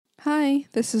Hi,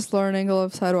 this is Lauren Engel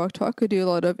of Sidewalk Talk. I do a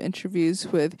lot of interviews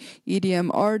with EDM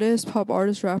artists, pop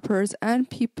artists, rappers, and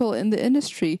people in the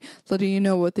industry, letting you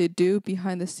know what they do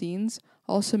behind the scenes.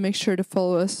 Also, make sure to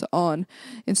follow us on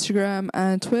Instagram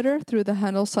and Twitter through the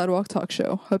handle Sidewalk Talk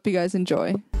Show. Hope you guys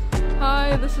enjoy.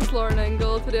 Hi, this is Lauren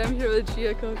Engel. Today I'm here with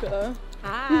Gia Coca.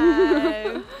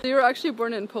 Hi. So you were actually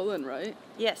born in Poland, right?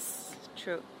 Yes,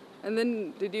 true. And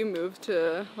then did you move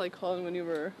to Holland when you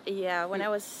were... Yeah, when I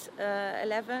was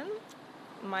 11,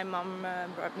 my mom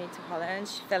brought me to Holland.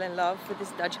 She fell in love with this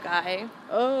Dutch guy.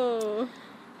 Oh.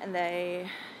 And they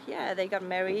got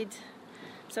married.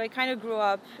 So I kind of grew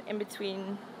up in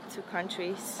between two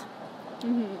countries.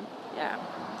 Mm-hmm. Yeah.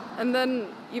 And then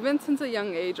even since a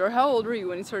young age, or how old were you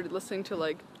when you started listening to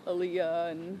like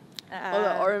Aaliyah and all the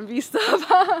R&B stuff?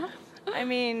 I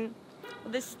mean,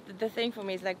 the thing for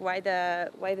me is like why the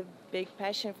big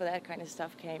passion for that kind of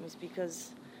stuff came is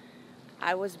because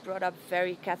I was brought up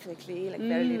very Catholically, like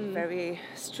very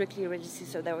strictly religiously,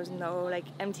 so there was no like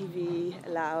MTV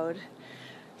allowed.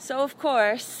 So of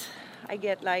course I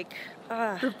get like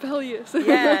rebellious.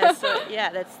 That's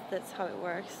how it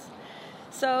works.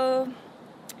 So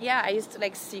yeah, I used to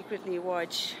like secretly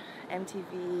watch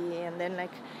MTV, and then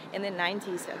like in the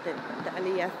 90s the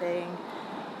Aaliyah thing,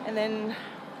 and then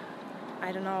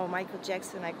I don't know, Michael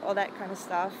Jackson, like all that kind of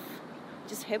stuff.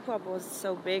 Just hip hop was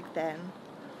so big then.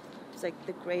 It was like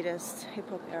the greatest hip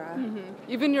hop era.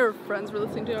 Mm-hmm. Even your friends were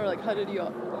listening to it, or like how did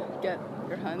you get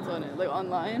your hands on it? Like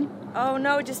online? Oh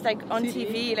no, just like on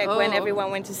CD? TV, like when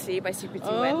everyone went to sleep, I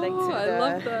secretly went like to I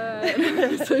love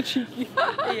that. So cheeky.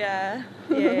 Yeah.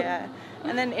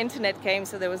 And then internet came,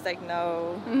 so there was like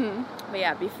no. Mm-hmm. But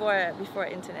yeah, before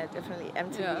internet, definitely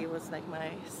MTV was like my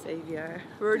savior.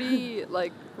 Were you already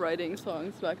like writing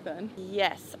songs back then?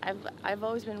 Yes, I've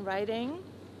always been writing.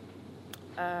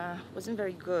 Wasn't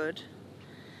very good,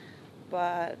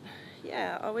 but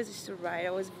yeah, I always used to write. I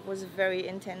was a very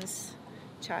intense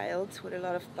child with a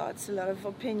lot of thoughts, a lot of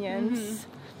opinions.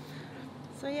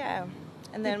 Mm-hmm. So yeah.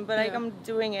 And then, but like I'm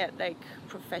doing it like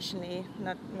professionally,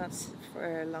 not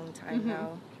for a long time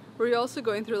now. Were you also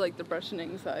going through like depression,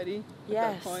 anxiety at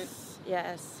that point?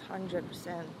 Yes,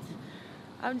 100%.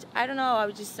 I don't know. I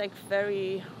was just like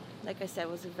very, like I said,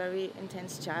 was a very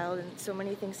intense child, and so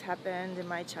many things happened in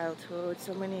my childhood.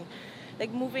 So many,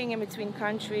 like moving in between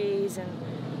countries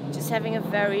and just having a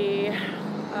very,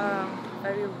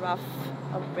 very rough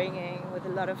upbringing with a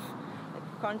lot of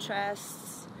like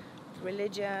contrasts.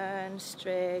 Religion,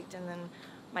 strict, and then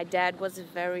my dad was a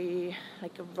very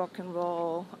like a rock and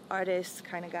roll artist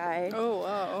kind of guy. Oh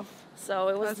wow! So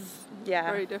it was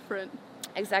very different.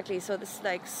 Exactly. So there's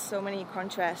like so many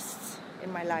contrasts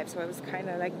in my life. So I was kind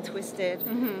of like twisted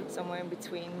somewhere in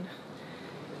between,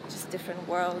 just different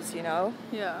worlds, you know.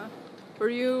 Yeah. Were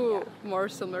you more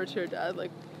similar to your dad,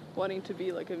 like wanting to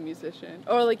be like a musician,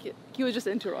 or like he was just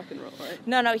into rock and roll, right?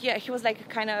 No, he was like a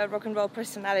kind of rock and roll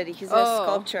personality. He's a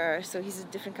sculptor, so he's a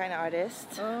different kind of artist.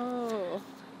 Oh.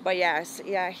 But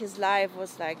his life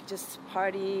was like just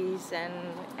parties and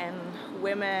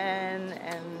women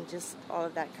and just all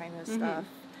of that kind of stuff.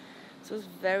 So it was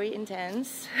very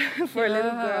intense for a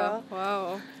little girl.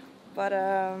 Wow. But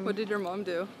what did your mom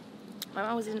do? My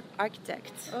mom was an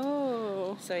architect.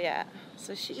 Oh. So yeah.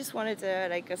 So she just wanted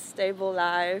a stable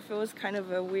life. It was kind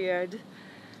of a weird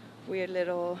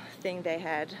little thing they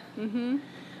had. Mm-hmm.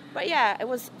 But yeah, it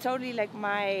was totally like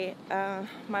my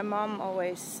mom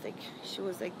always like she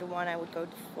was like the one I would go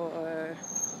for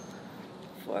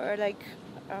like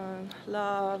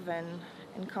love and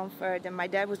comfort. And my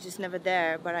dad was just never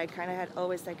there. But I kind of had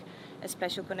always like a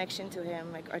special connection to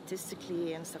him, like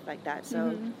artistically and stuff like that.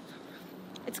 So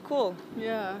it's cool.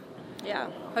 Yeah.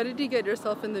 Yeah. How did you get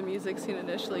yourself in the music scene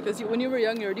initially? Because when you were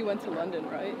young, you already went to London,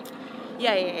 right?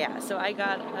 Yeah. So I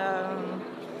got,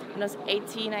 when I was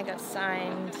 18, I got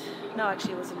signed. No,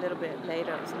 actually, it was a little bit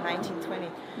later. It was 19, 20.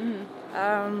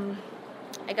 Mm-hmm.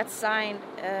 I got signed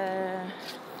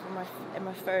in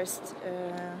my first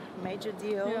major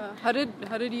deal. Yeah. How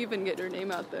did you even get your name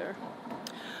out there?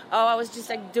 Oh, I was just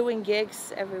like doing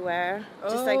gigs everywhere,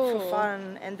 just like for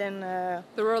fun, and then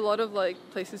there were a lot of like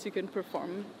places you can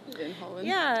perform in Holland.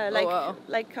 Yeah,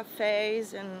 like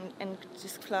cafes and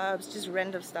just clubs, just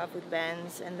random stuff with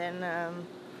bands, and then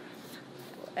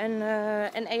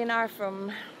an A&R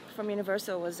from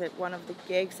Universal was at one of the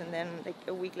gigs, and then like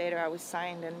a week later I was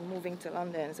signed and moving to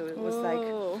London. So it was like.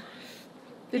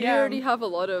 Did you already have a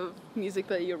lot of music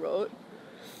that you wrote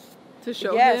to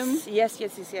show him?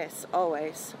 Yes.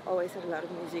 Always had a lot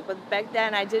of music. But back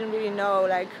then I didn't really know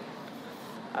like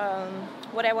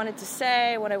what I wanted to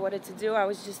say, what I wanted to do. I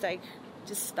was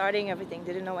just starting everything.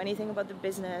 Didn't know anything about the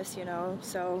business, you know.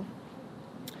 So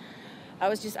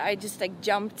I just like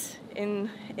jumped in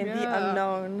the Yeah.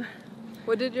 unknown.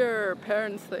 What did your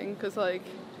parents think? Because like,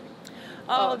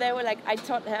 They were like, I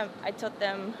taught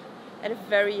them at a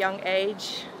very young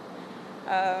age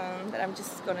that I'm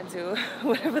just gonna do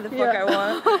whatever the fuck I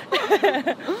want.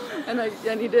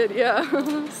 and you did, yeah.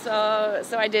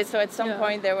 So I did. So at some Yeah.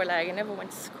 point they were like, I never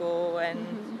went to school and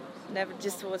never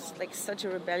just was like such a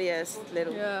rebellious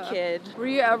little kid. Were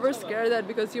you ever scared that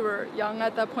because you were young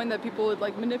at that point that people would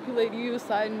like manipulate you,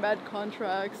 sign bad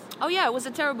contracts? Oh yeah, it was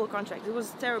a terrible contract. It was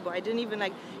terrible. I didn't even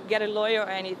like get a lawyer or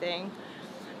anything.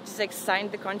 Just like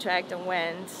signed the contract and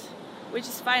went, which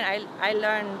is fine. I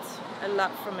learned a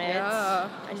lot from it. Yeah.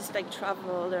 I just like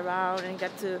traveled around and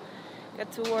got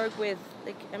to work with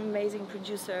like amazing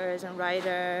producers and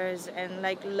writers and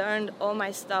like learned all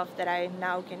my stuff that I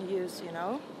now can use, you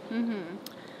know.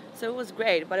 So it was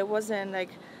great, but it wasn't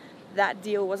like that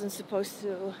deal wasn't supposed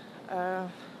to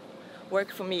work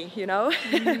for me, you know.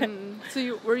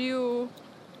 So were you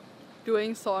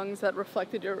doing songs that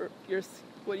reflected your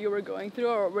what you were going through,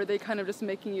 or were they kind of just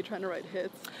making you trying to write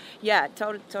hits? Yeah,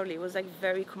 totally. It was like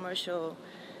very commercial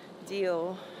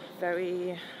deal,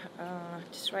 very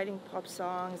just writing pop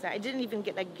songs. I didn't even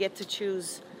get to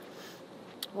choose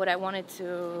what I wanted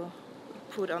to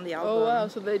put on the album. Oh wow!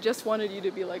 So they just wanted you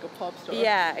to be like a pop star.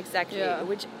 Yeah, exactly. Yeah.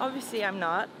 Which obviously I'm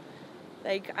not.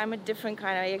 Like I'm a different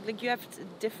kind of like you have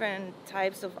different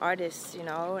types of artists, you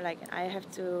know. Like I have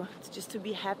to just to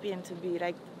be happy and to be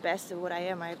like the best at what I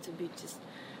am. I have to be just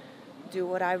do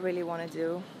what I really want to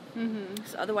do.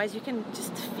 So otherwise you can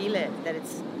just feel it that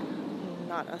it's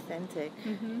not authentic.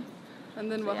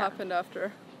 And then what happened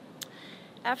after?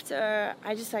 After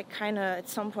I just like kind of at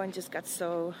some point just got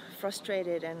so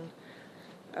frustrated and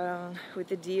with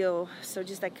the deal, so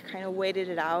just like kind of waited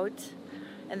it out.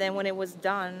 And then when it was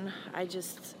done, I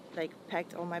just like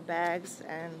packed all my bags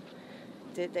and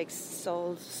did like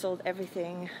sold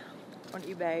everything on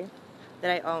eBay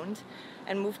that I owned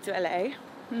and moved to LA.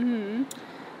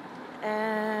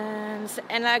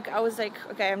 And like I was like,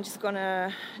 okay, I'm just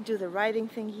gonna do the writing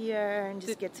thing here and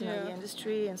just get to know the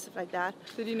industry and stuff like that.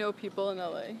 Did you know people in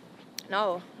LA?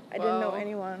 No, I didn't know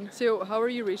anyone. So how were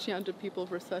you reaching out to people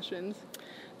for sessions?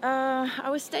 I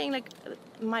was staying like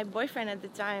my boyfriend at the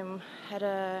time had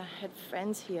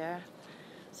friends here,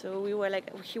 so we were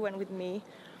like he went with me,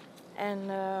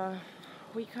 and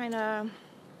we kind of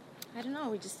I don't know,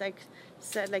 we just like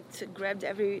said like grabbed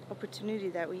every opportunity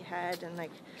that we had and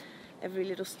like every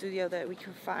little studio that we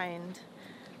could find.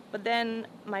 But then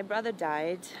my brother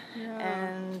died,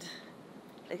 and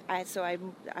like, I had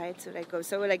to like go.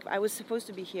 So like I was supposed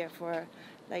to be here for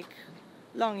like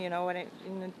long, you know,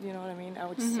 you know what I mean. I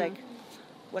was just like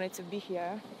wanted to be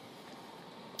here.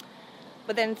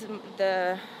 But then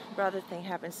the brother thing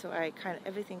happened, so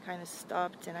everything kind of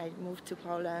stopped, and I moved to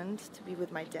Poland to be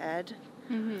with my dad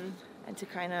and to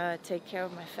kind of take care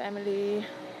of my family.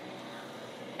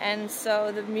 And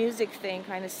so the music thing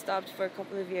kind of stopped for a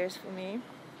couple of years for me,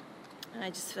 and I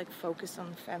just like focused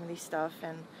on family stuff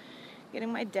and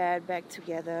getting my dad back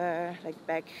together, like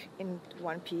back in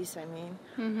one piece. I mean,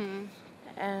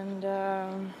 and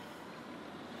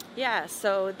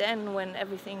so then when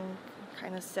everything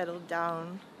kind of settled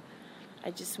down,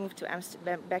 I just moved to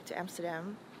back to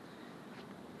Amsterdam,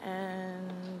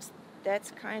 and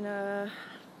that's kind of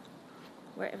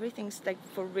where everything's like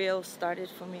for real started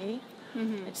for me.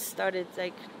 I just started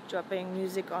like dropping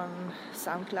music on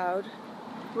SoundCloud.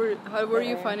 How were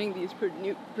you finding these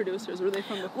new producers? Were they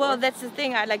from before? Well, that's the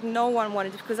thing. No one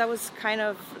wanted to, because I was kind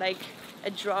of like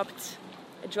a dropped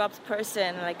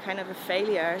person, like kind of a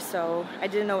failure. So I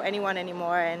didn't know anyone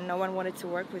anymore, and no one wanted to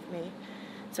work with me.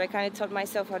 So I kind of taught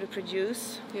myself how to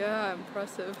produce. Yeah,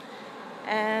 impressive.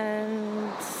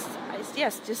 And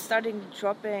just started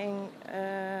dropping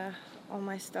all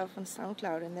my stuff on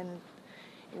SoundCloud, and then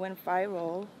it went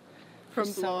viral. From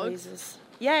blogs?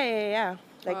 Yeah.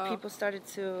 Like people started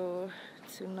to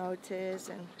notice,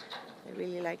 and they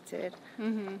really liked it.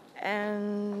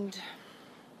 And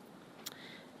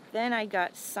then I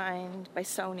got signed by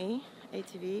Sony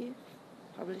ATV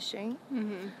Publishing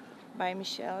by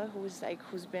Michelle,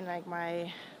 who's been like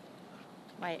my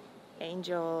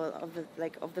angel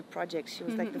of the project. She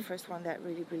was like the first one that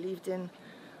really believed in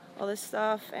all this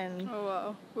stuff. And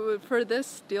oh wow! For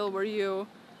this deal,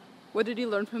 what did you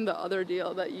learn from the other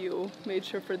deal that you made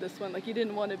sure for this one? Like you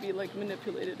didn't want to be like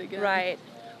manipulated again. Right.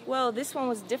 Well, this one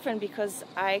was different because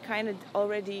I kind of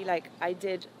already I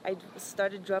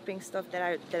started dropping stuff that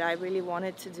I really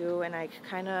wanted to do, and I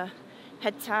kind of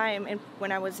had time. And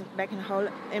when I was back in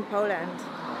Poland,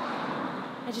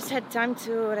 I just had time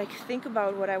to like think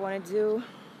about what I want to do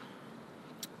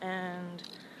and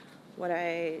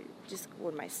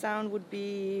what my sound would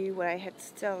be, what I had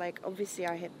still, like, obviously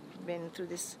I had been through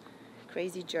this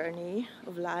crazy journey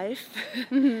of life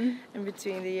in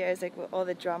between the years, like with all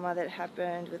the drama that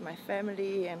happened with my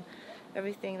family and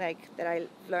everything like that I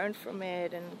learned from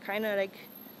it, and kind of like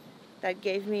that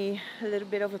gave me a little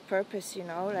bit of a purpose, you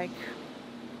know, like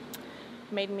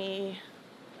made me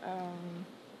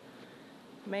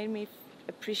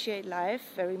appreciate life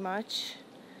very much,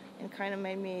 and kind of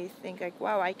made me think like,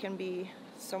 wow, I can be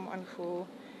someone who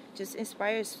just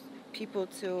inspires people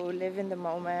to live in the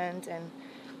moment and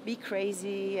be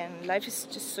crazy, and life is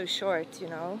just so short, you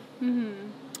know.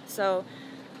 So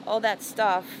all that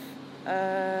stuff,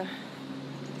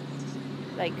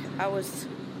 like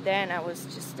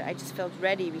I just felt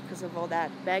ready because of all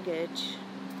that baggage,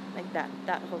 like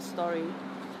that whole story.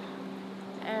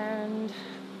 And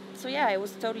so yeah, it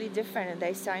was totally different, and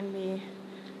they signed me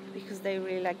because they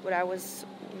really liked what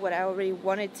I already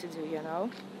wanted to do, you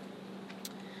know.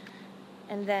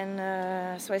 And then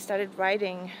so I started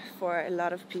writing for a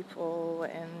lot of people,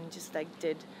 and just like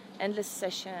did endless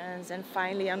sessions, and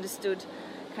finally understood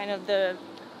kind of the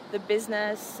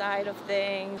business side of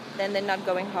things. Then the Not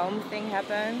Going Home thing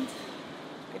happened.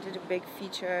 I did a big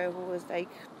feature who was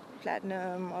like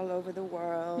platinum all over the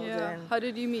world. Yeah. And How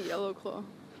did you meet Yellow Claw?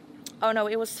 oh no,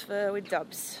 it was with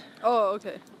Dubs. Oh,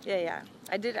 okay. Yeah.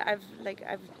 I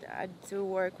do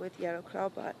work with Yellow Claw,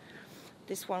 but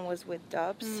this one was with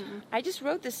Dubs. I just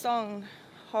wrote the song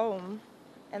Home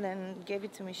and then gave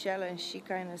it to Michelle, and she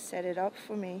kind of set it up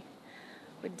for me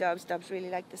with Dubs. Dubs really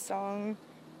liked the song,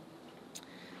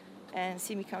 and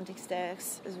See Me Counting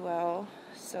Stacks as well.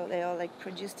 So they all like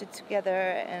produced it together,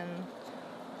 and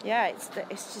yeah, it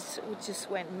just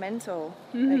went mental,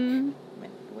 like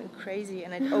went crazy,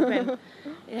 and it opened,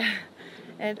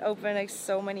 and it opened like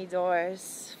so many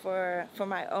doors for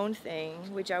my own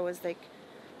thing, which I was like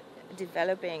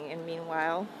developing in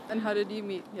meanwhile. And how did you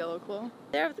meet Yellow Claw?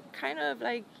 They're kind of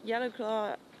like, Yellow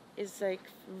Claw is like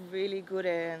really good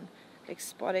at like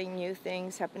spotting new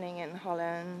things happening in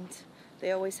Holland.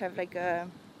 They always have like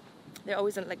they're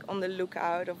always like on the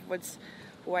lookout of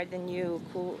who are the new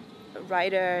cool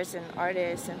writers and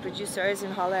artists and producers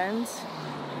in Holland.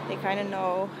 They kind of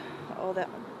know all the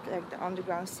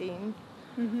underground scene.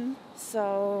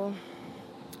 So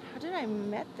how did I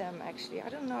met them actually? I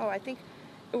don't know. I think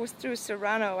it was through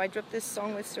Serrano. I dropped this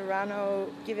song with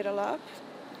Serrano, Give It All Up.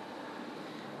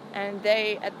 And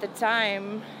they, at the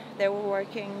time, they were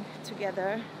working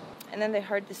together. And then they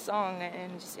heard the song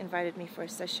and just invited me for a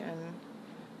session.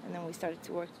 And then we started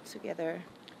to work together.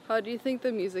 How do you think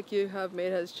the music you have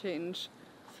made has changed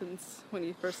since when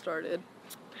you first started?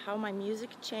 How my music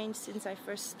changed since I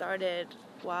first started?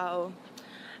 Wow.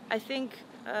 I think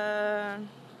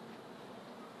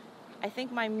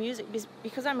my music,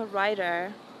 because I'm a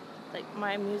writer, like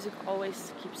my music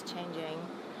always keeps changing,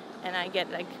 and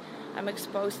I'm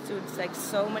exposed to like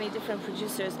so many different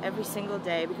producers every single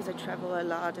day because I travel a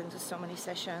lot and do so many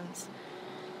sessions,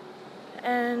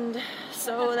 and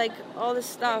so like all this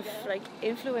stuff like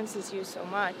influences you so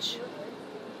much,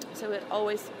 so it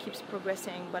always keeps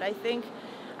progressing. But I think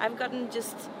I've gotten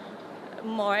just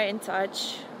more in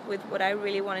touch with what I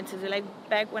really wanted to do. Like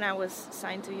back when I was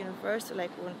signed to Universal,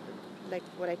 like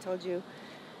what I told you,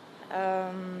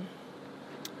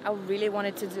 I really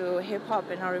wanted to do hip hop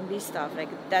and R&B stuff. Like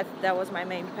that was my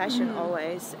main passion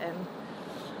always. And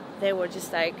they were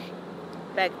just like,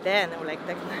 back then they were like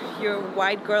you're a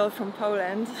white girl from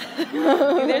Poland.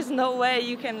 There's no way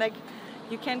you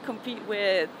can compete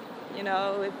with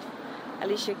with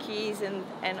Alicia Keys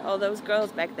and all those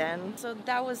girls back then. So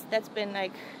that's been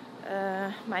like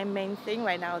my main thing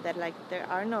right now, that like there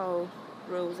are no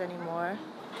rules anymore.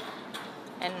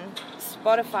 And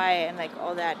Spotify and like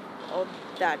all that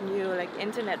new like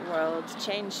internet world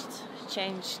changed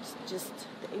just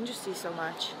the industry so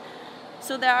much.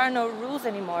 So there are no rules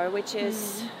anymore, which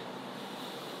is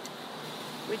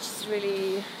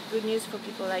really good news for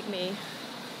people like me.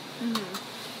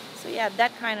 So yeah,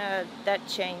 that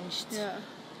changed. Yeah.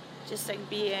 Just like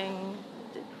being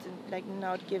like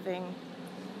not giving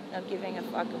a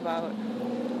fuck about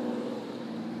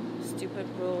stupid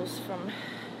rules from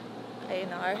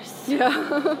A&Rs. Yeah.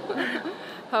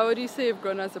 How would you say you've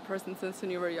grown as a person since when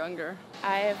you were younger?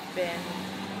 I have been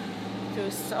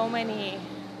through so many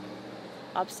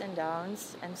ups and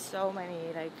downs and so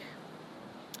many like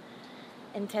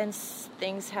intense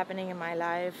things happening in my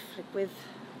life, like with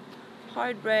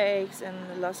heartbreaks and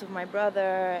the loss of my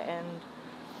brother, and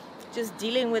just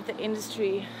dealing with the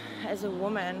industry as a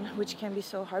woman, which can be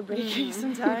so heartbreaking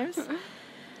sometimes.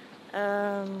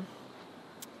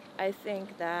 I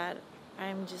think that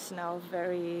I'm just now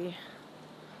very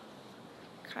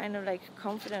kind of like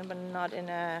confident, but not in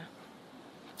a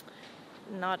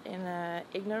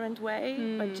ignorant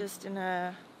way, but just in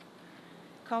a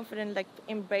confident, like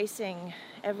embracing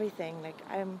everything. Like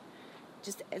I'm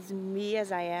just as me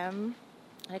as I am.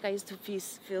 Like I used to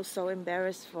feel so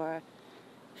embarrassed for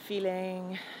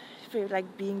feel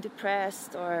like being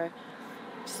depressed or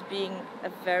just being a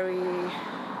very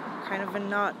kind of a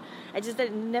not. I just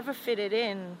never fitted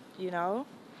in, you know.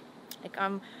 Like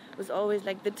was always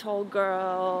like the tall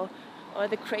girl, or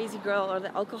the crazy girl, or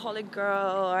the alcoholic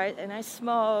girl, and I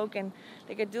smoke, and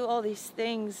like I do all these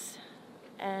things,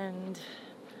 and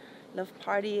love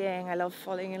partying. I love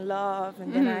falling in love,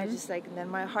 and then I just like, and then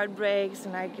my heart breaks,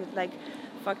 and I get like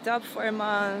fucked up for a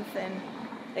month, and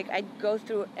like I go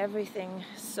through everything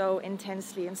so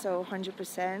intensely and so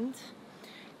 100%.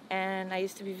 And I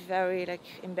used to be very like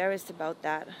embarrassed about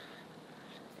that.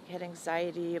 I had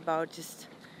anxiety about just,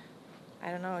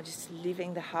 I don't know, just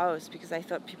leaving the house because I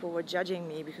thought people were judging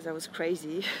me because I was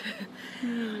crazy.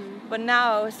 But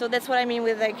now, so that's what I mean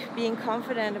with like being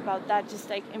confident about that, just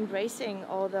like embracing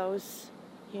all those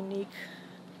unique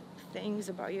things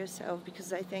about yourself,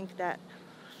 because I think that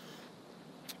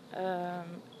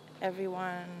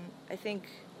everyone, I think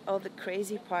all the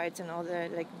crazy parts and all the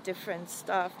like different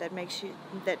stuff that make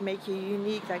you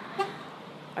unique, like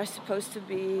are supposed to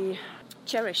be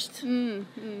cherished. You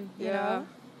know,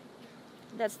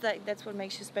 that's what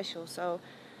makes you special. So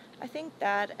I think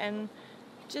that, and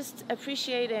just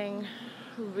appreciating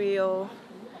real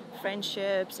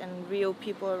friendships and real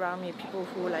people around me, people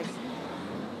who like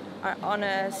are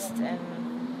honest, and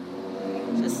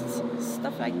just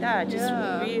stuff like that,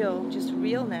 just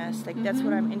realness. Like that's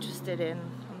what I'm interested in.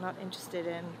 I'm not interested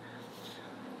in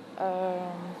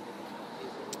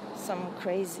some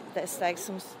crazy, that's like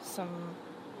some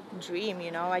dream,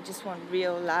 you know. I just want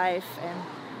real life and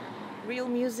real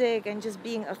music and just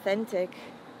being authentic.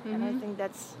 And I think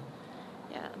that's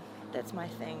my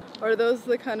thing. Are those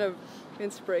the kind of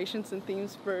inspirations and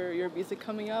themes for your music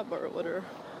coming up, or what are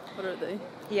they?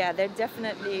 Yeah, they're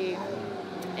definitely,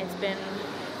 it's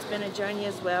been a journey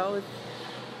as well, with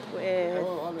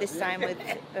this time with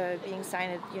being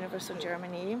signed at Universal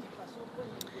Germany,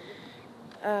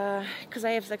 because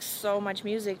I have like so much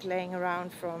music laying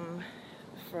around from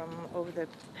over the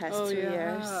past 2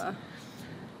 years.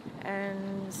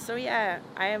 And so I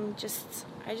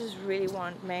just really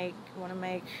want to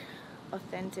make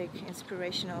authentic,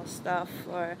 inspirational stuff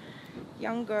for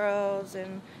young girls,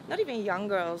 and not even young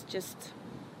girls, just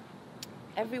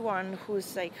everyone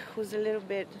who's a little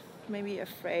bit maybe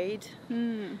afraid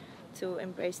to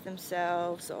embrace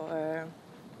themselves, or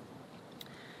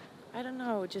I don't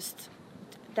know, just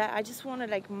that I just want to,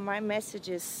 like, my message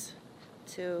is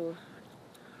to,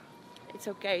 it's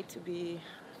okay to be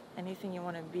anything you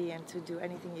want to be and to do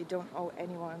anything. You don't owe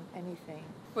anyone anything.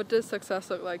 What does success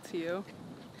look like to you?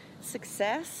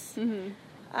 Success?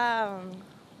 I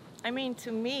mean,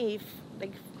 to me,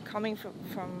 like, coming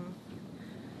from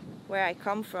where I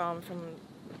come from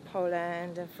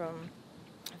Poland, and from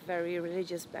a very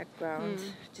religious background,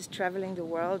 just traveling the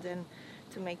world and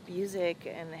to make music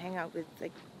and hang out with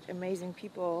like amazing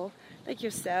people like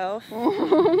yourself,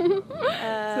 so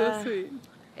sweet,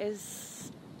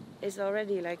 is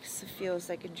already like feels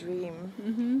like a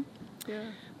dream.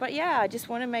 But I just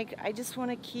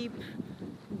want to keep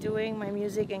doing my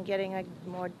music and getting like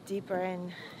more deeper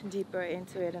and deeper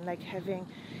into it, and like having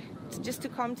just to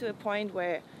come to a point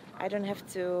where I don't have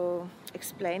to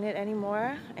explain it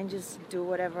anymore and just do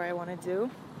whatever I want to do.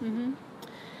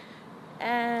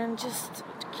 And just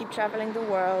keep traveling the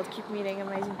world, keep meeting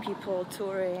amazing people,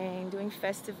 touring, doing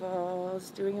festivals,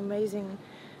 doing amazing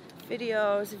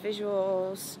videos,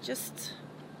 visuals, just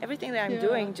everything that I'm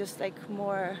doing, just like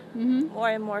more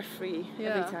and more free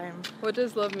every time. What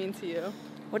does love mean to you?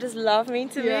 What does love mean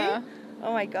to me?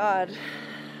 Oh my God.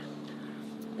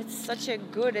 It's such a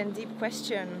good and deep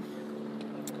question.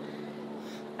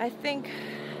 I think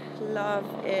love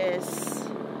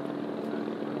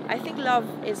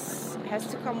has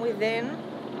to come within,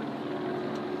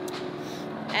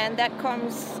 and that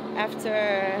comes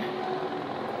after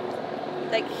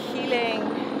like healing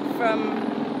from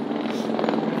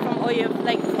all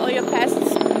your past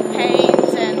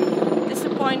pains and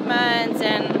disappointments,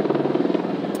 and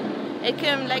it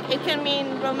can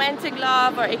mean romantic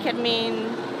love, or it can mean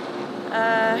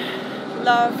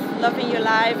loving your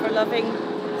life, or loving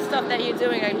stuff that you're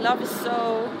doing. Like, love is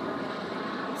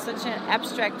such an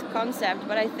abstract concept,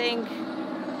 but I think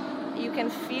you can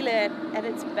feel it at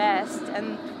its best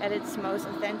and at its most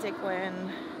authentic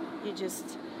when you're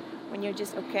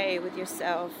just okay with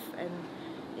yourself, and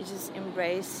you just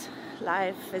embrace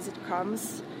life as it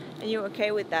comes, and you're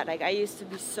okay with that. Like I used to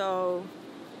be so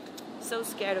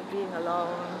scared of being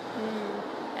alone,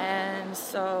 and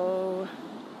so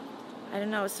I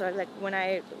don't know. So like when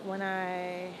I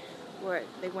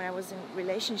was in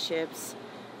relationships,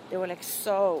 they were like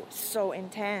so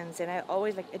intense, and I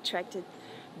always like attracted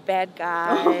bad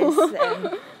guys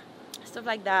and stuff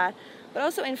like that. But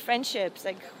also in friendships,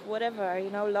 like whatever, you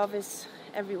know, love is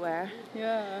everywhere.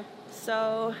 Yeah.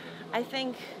 So I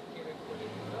think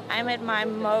I'm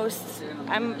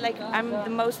the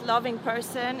most loving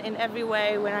person in every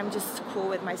way when I'm just cool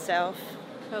with myself.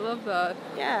 I love that.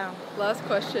 Yeah. Last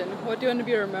question. What do you want to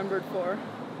be remembered for?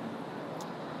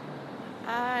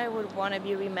 I would want to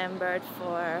be remembered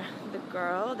for the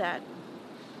girl that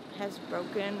has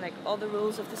broken like all the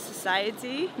rules of the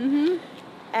society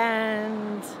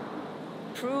and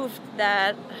proved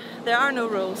that there are no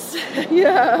rules.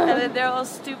 Yeah. And that they're all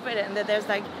stupid, and that there's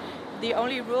like the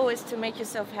only rule is to make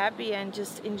yourself happy and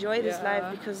just enjoy this life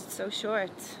because it's so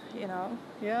short, you know?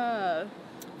 Yeah.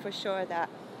 For sure that.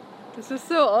 This is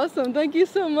so awesome. Thank you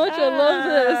so much. I love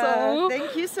this. Oh.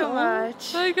 Thank you so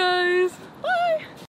much. Bye, guys.